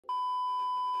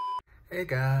Hey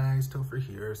guys, Topher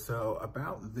here. So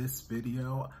about this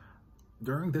video,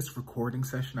 during this recording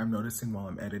session, I'm noticing while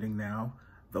I'm editing now,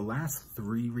 the last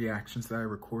 3 reactions that I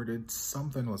recorded,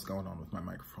 something was going on with my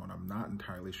microphone. I'm not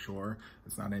entirely sure.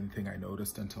 It's not anything I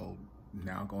noticed until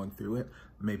now going through it.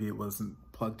 Maybe it wasn't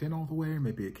plugged in all the way,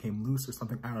 maybe it came loose or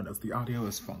something. I don't know. The audio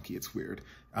is funky, it's weird.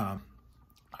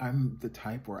 I'm the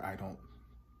type where I don't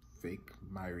fake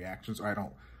my reactions, or I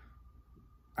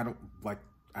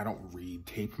don't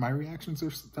re-tape my reactions or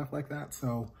stuff like that.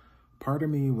 So part of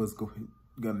me was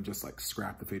gonna just like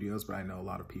scrap the videos, but I know a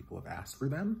lot of people have asked for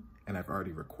them and I've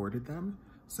already recorded them.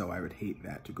 So I would hate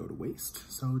that to go to waste.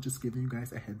 So just giving you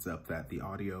guys a heads up that the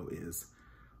audio is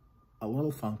a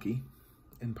little funky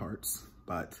in parts,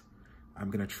 but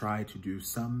I'm gonna try to do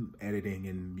some editing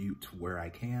and mute where I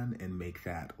can and make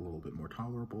that a little bit more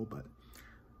tolerable, but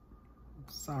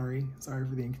sorry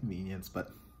for the inconvenience,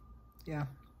 but yeah.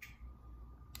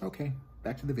 Okay,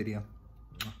 back to the video.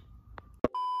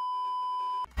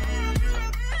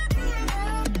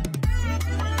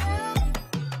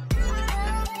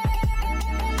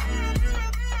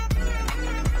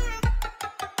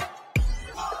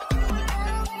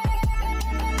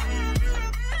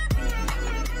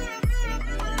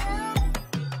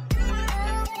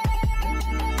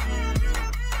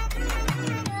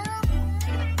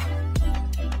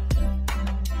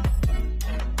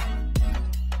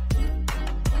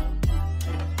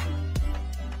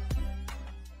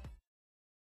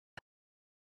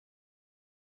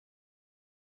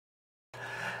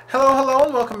 Hello,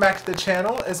 and welcome back to the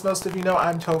channel. As most of you know,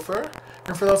 I'm Topher.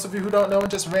 And for those of you who don't know and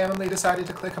just randomly decided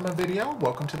to click on a video,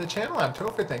 welcome to the channel. I'm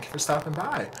Topher. Thank you for stopping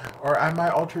by. Or I'm my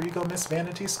alter ego, Miss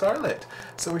Vanity Scarlet.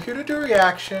 So we're here to do a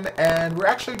reaction, and we're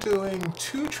actually doing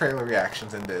 2 trailer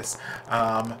reactions in this.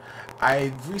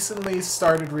 I recently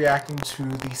started reacting to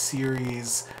the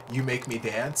series You Make Me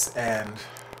Dance, and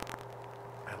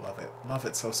I love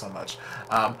it so much.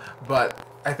 But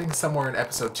I think somewhere in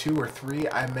episode 2 or 3,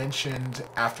 I mentioned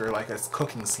after like a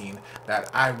cooking scene that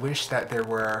I wish that there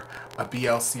were a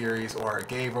BL series or a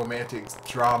gay romantic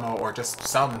drama or just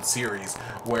some series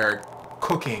where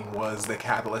cooking was the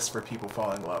catalyst for people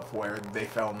falling in love, where they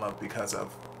fell in love because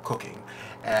of cooking.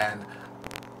 And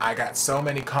I got so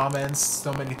many comments,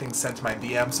 so many things sent to my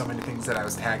DM, so many things that I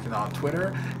was tagged in on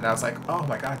Twitter, and I was like, oh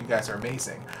my god, you guys are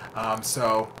amazing.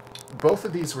 So both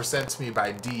of these were sent to me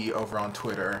by D over on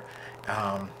Twitter,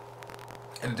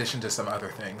 in addition to some other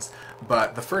things.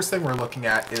 But the first thing we're looking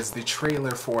at is the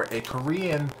trailer for a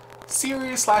Korean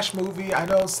series / movie. I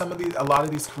know a lot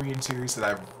of these Korean series that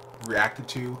I've reacted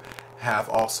to have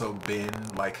also been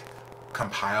like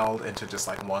compiled into just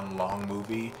like one long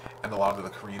movie, and a lot of the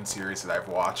Korean series that I've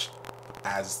watched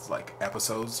as like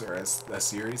episodes or as a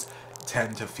series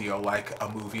tend to feel like a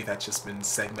movie that's just been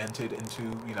segmented into,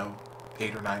 you know,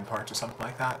 8 or 9 parts or something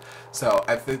like that. So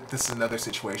I think this is another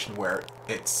situation where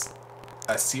it's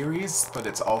a series, but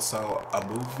it's also a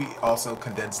movie, also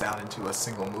condensed down into a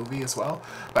single movie as well.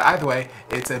 But either way,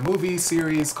 it's a movie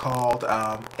series called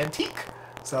Antique.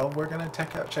 So we're gonna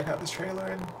check out this trailer,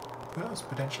 and who knows,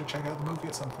 potentially check out the movie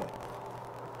at some point.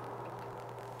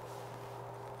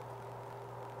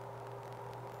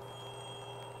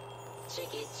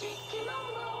 Cheeky cheeky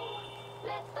mambo,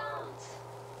 let's dance.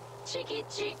 Cheeky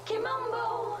cheeky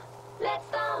mambo, let's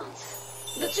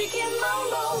dance. The chicken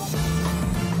mambo.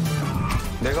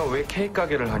 내가 왜 케이크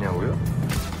가게를 하냐고요?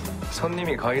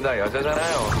 손님이 거의 다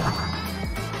여자잖아요.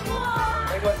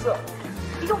 이거 왔어.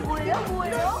 이거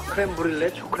뭐예요? 크렘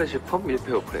브릴레, 초콜릿 시폰,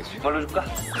 밀푀유 프레지. 걸러줄까?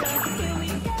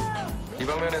 이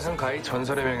방면에선 가히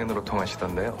전설의 명인으로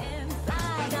통하시던데요.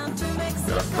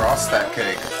 Gotta frost that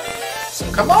cake.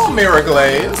 Come on, Mirror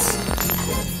Glaze.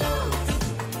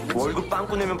 월급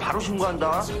빵꾸 내면 바로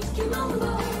신고한다.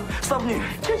 스타프님,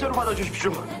 계좌로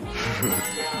받아주십시오.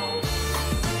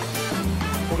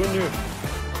 고객님,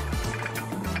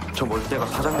 저 멀대가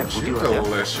사장님 부디 같아요?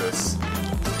 Delicious.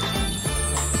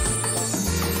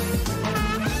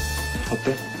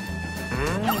 어때?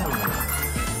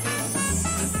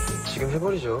 지금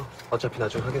해버리죠. 어차피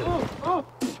나중에 하게 됩니다.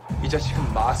 이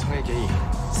자식은 마성의 게이.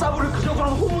 사부를 그저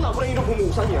그런 호문아브랭이로 보면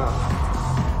우산이야.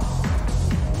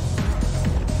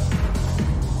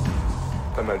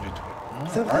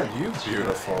 Aren't you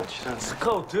beautiful?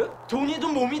 스카우트?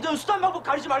 돈이든 몸이든 수단 방법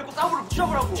가리지 말고 사부를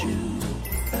붙여보라고.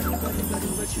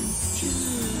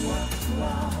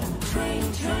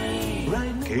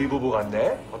 게이 부부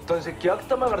같네? 어떤 새끼야?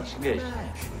 그딴 말 가르친 게.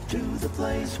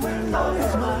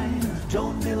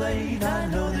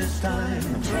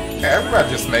 Everybody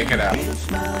just making out.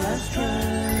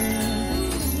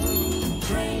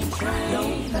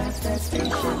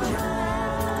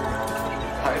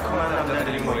 달콤한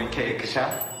남자들이 모인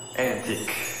케이크샵. 앤틱.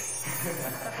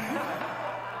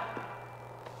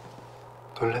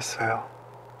 놀랐어요.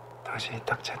 당신이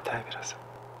딱 제 타입이라서.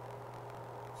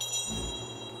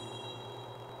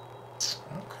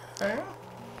 Okay.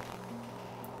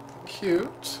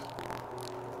 Cute.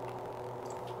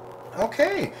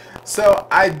 Okay, so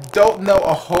I don't know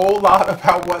a whole lot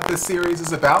about what the series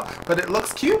is about, but it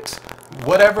looks cute.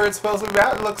 Whatever it's supposed to be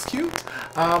about, it looks cute.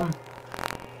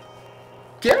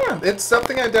 Yeah, it's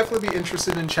something I'd definitely be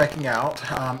interested in checking out,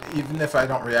 even if I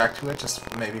don't react to it, just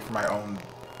maybe for my own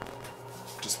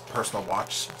just personal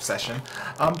watch session.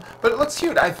 But it looks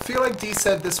cute. I feel like Dee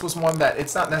said this was one that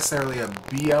it's not necessarily a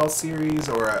BL series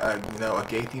or a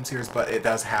gay theme series, but it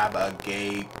does have a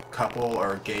gay couple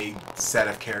or a gay set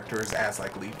of characters as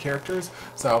like lead characters.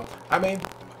 So I mean,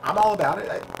 I'm all about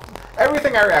it.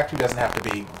 Everything I react to doesn't have to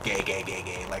be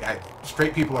gay. Like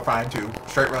straight people are fine too.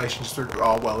 Straight relationships are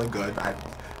all well and good.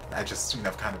 I just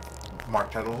kind of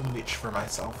marked out a little niche for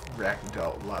myself, reacting to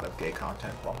a lot of gay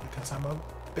content, well, because I'm a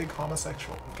big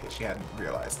homosexual, in case you hadn't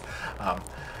realized.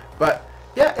 But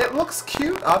yeah, it looks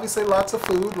cute. Obviously lots of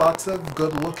food, lots of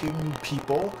good looking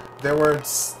people. There were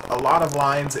a lot of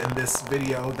lines in this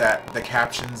video that the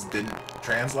captions didn't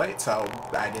translate, so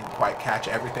I didn't quite catch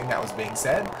everything that was being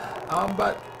said.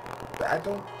 But I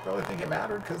don't really think it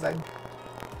mattered, because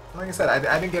like I said,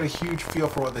 I didn't get a huge feel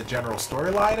for what the general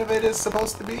storyline of it is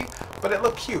supposed to be, but it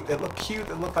looked cute. It looked cute,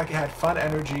 it looked like it had fun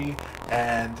energy,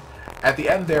 and at the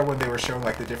end there, when they were showing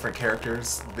like the different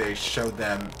characters, they showed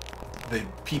them the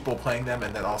people playing them,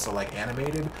 and then also like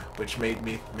animated, which makes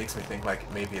me think like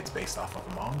maybe it's based off of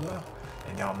a manga.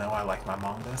 And y'all know I like my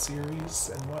manga series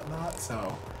and whatnot,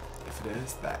 so if it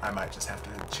is, that I might just have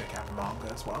to check out the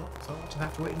manga as well. So we'll just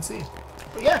have to wait and see.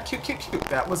 But yeah, cute.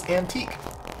 That was Antique.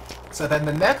 So then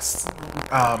the next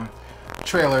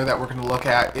trailer that we're going to look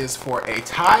at is for a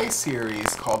Thai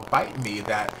series called Bite Me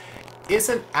that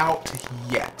isn't out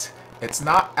yet. It's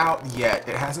not out yet.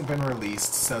 It hasn't been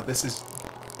released, so this is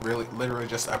really literally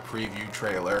just a preview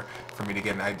trailer for me to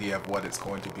get an idea of what it's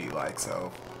going to be like.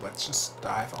 So let's just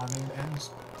dive on in and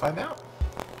find out.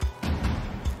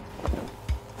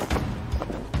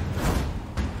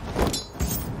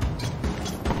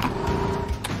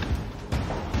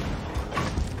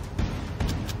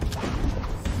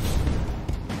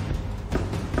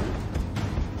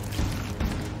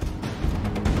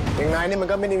อย่างนายนี่มัน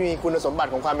ก็ไม่ได้มีคุณสมบัติ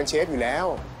ของความเป็นเชฟอยู่แล้ว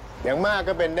อย่างมาก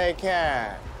ก็เป็นได้แค่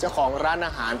เจ้าของร้านอ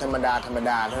าหารธรรมดาเท่านั้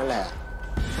นแหละ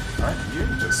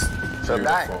เสิร์ฟ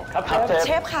ได้ครับเช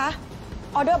ฟคะ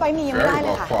ออเดอร์ใบมียังไม่ได้เล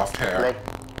ยค่ะเล็ก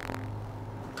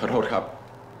ขอโทษครับ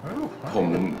ผม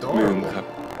ลืมครับ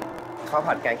ข้าว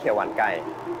ผัดแกงเขียวหวานไก่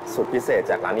สูตรพิเศษ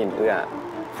จากร้านอินเอื้อ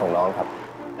ของน้องครับ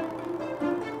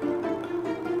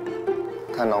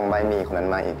ถ้าน้องใบมีคนนั้น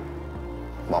มาอีก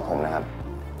บอกผมนะครับ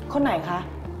คนไหนคะ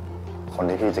คน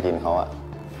ที่พี่จะกินเขาอะ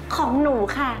ของหนู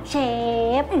ค่ะเช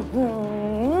ฟ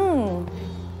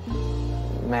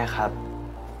แม่ครับ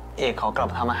เอกขอกลับ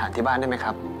ทำอาหารที่บ้านได้ไหมค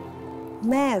รับ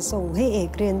แม่ส่งให้เอก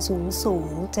เรียนสู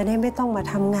งจะได้ไม่ต้องมา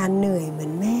ทำงานเหนื่อยเหมือ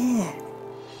นแม่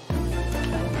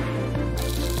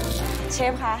เช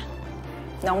ฟคะ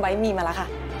น้องไบมีมาแล้วค่ะ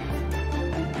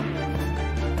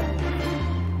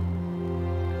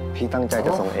พี่ตั้งใจจ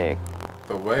ะส่งเอก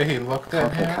The way he looked at him เข้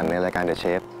าแข่งขันในรายการ The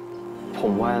Chef ผ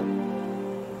มว่า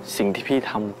สิ่งที่พี่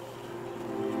ทำ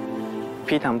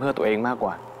เพื่อตัวเองมากก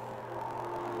ว่า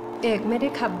เอกไม่ได้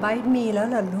ขับไบค์มีแล้ว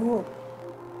เหรอลูก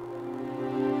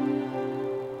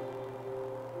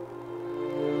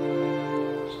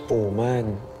ปู่ม่าน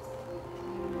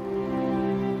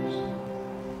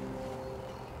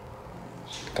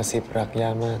กระซิบรักย่า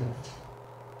ม่าน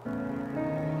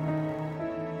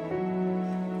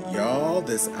Y'all,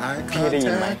 this eye พี่ได้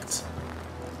ยินไหม contact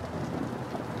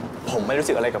ผมไม่รู้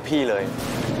สึกอะไรกับพี่เลย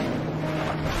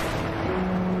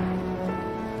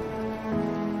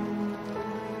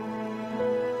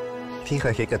พี่เค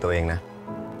ยคิดกับตัวเองนะ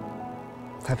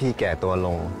ถ้าพี่แก่ตัวล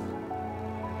ง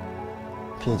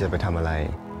พี่จะไปทำอะไร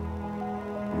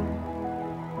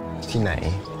ที่ไหน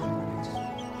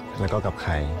แล้วก็กับใค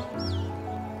ร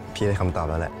พี่ได้คำตอบ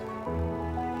แล้วแหละ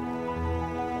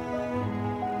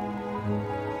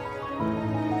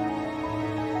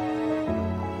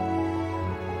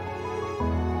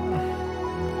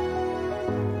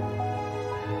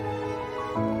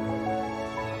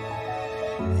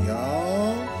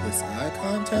Y'all, this eye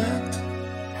contact.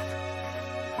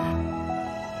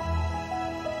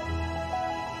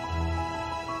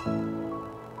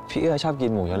 พี่เอื้อชอบกิน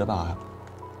หมูเยอะหรือเปล่าครับ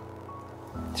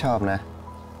ชอบนะ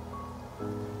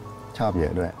ชอบเยอ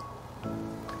ะด้วย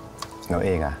เราเอ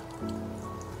งอ่ะ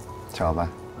ชอบปะ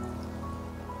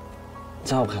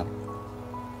ชอบครับ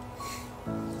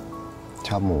ช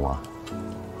ชอบหมูอ่ะ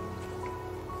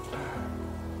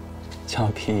ชอบ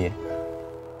พี่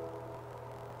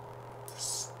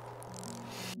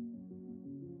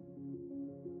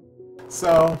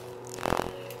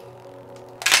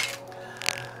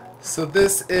So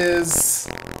this is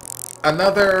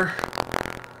another.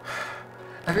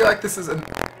 I feel like this is an.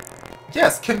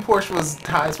 Yes, Ken Porsche was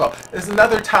Thai as well. There's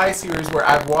another Thai series where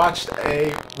I've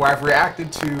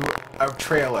reacted to a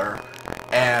trailer,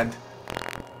 and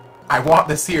I want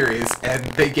the series, and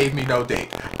they gave me no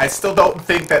date. I still don't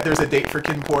think that there's a date for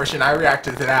Ken Porsche, and I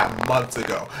reacted to that months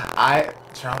ago. I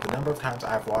count the number of times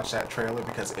I've watched that trailer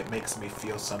because it makes me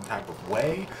feel some type of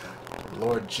way.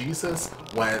 Lord Jesus,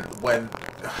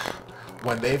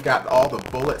 when they've got all the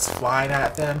bullets flying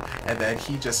at them, and then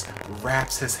he just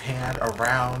wraps his hand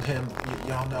around him.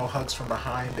 Y'all know hugs from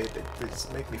behind, they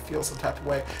just make me feel some type of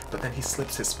way. But then he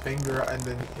slips his finger and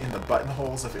then in the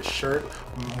buttonholes of his shirt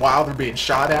while they're being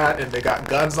shot at, and they got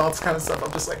guns and all this kind of stuff.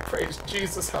 I'm just like, praise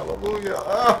Jesus, hallelujah.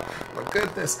 Oh my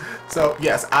goodness. So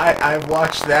yes, I've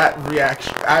watched that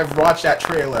reaction. I've watched that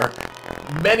trailer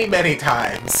many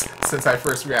times since I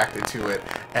first reacted to it,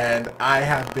 and I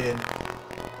have been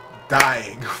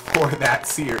dying for that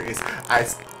series.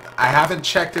 I haven't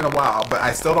checked in a while, but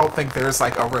I still don't think there's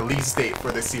like a release date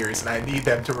for the series, and I need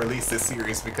them to release this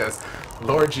series because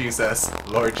Lord Jesus,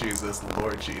 Lord Jesus,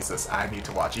 Lord Jesus, I need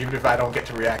to watch. Even if I don't get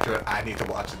to react to it, I need to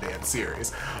watch the damn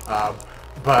series.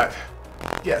 But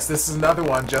yes, this is another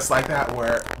one just like that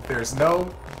where there's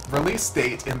no release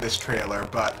date in this trailer,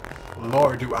 but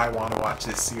Lord, do I want to watch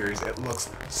this series. It looks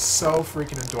so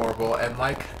freaking adorable, and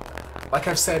like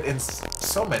I've said in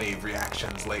so many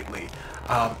reactions lately,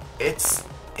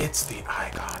 it's the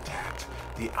eye contact.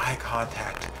 The eye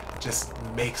contact just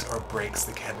makes or breaks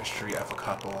the chemistry of a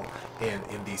couple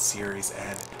in these series,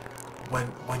 and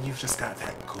when you've just got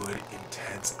that good,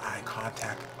 intense eye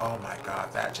contact, oh my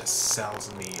god, that just sells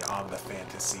me on the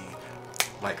fantasy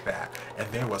like that.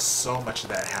 And there was so much of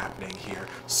that happening here.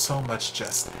 So much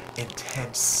just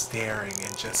intense staring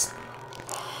and just...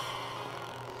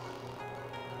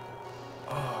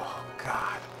 Oh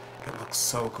god, it looks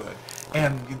so good.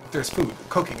 And there's food,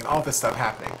 cooking, and all this stuff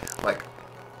happening. Like,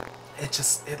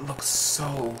 it looks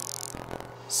so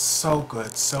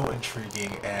good, so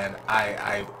intriguing, and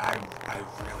I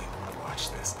really want to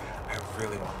watch this. I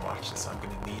really want to watch this. I'm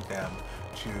gonna need them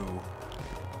to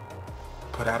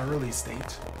put out a release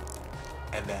date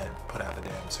and then put out the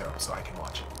damn show so I can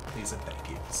watch it. Please and thank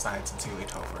you. Signed, sincerely,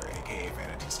 Topher, aka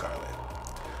Vanity Scarlet.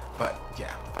 But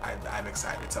yeah, I'm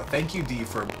excited. So thank you, D,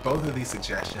 for both of these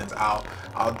suggestions. I'll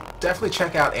definitely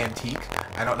check out Antique.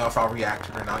 I don't know if I'll react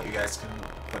to it or not. You guys can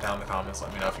put down in the comments,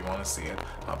 let me know if you want to see it.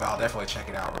 But I'll definitely check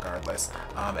it out regardless.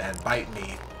 And Bite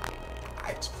Me,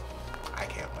 I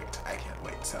can't wait. I can't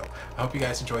wait. So I hope you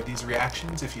guys enjoyed these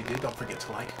reactions. If you did, don't forget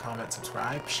to like, comment,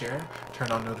 subscribe, share, turn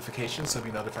on notifications so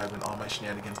be notified when all my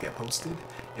shenanigans get posted.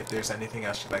 If there's anything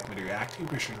else you'd like me to react to,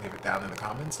 be sure to leave it down in the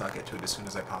comments and I'll get to it as soon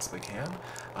as I possibly can.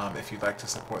 If you'd like to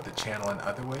support the channel in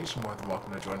other ways, you're more than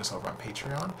welcome to join us over on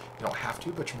Patreon. You don't have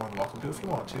to, but you're more than welcome to if you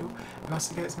want to. And I'll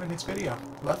see you guys in my next video.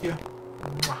 Love you.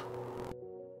 Mwah.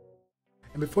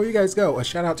 And before you guys go, a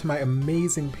shout out to my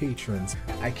amazing patrons.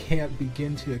 I can't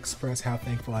begin to express how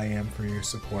thankful I am for your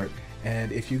support.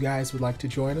 And if you guys would like to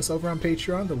join us over on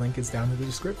Patreon, the link is down in the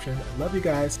description. Love you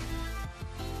guys.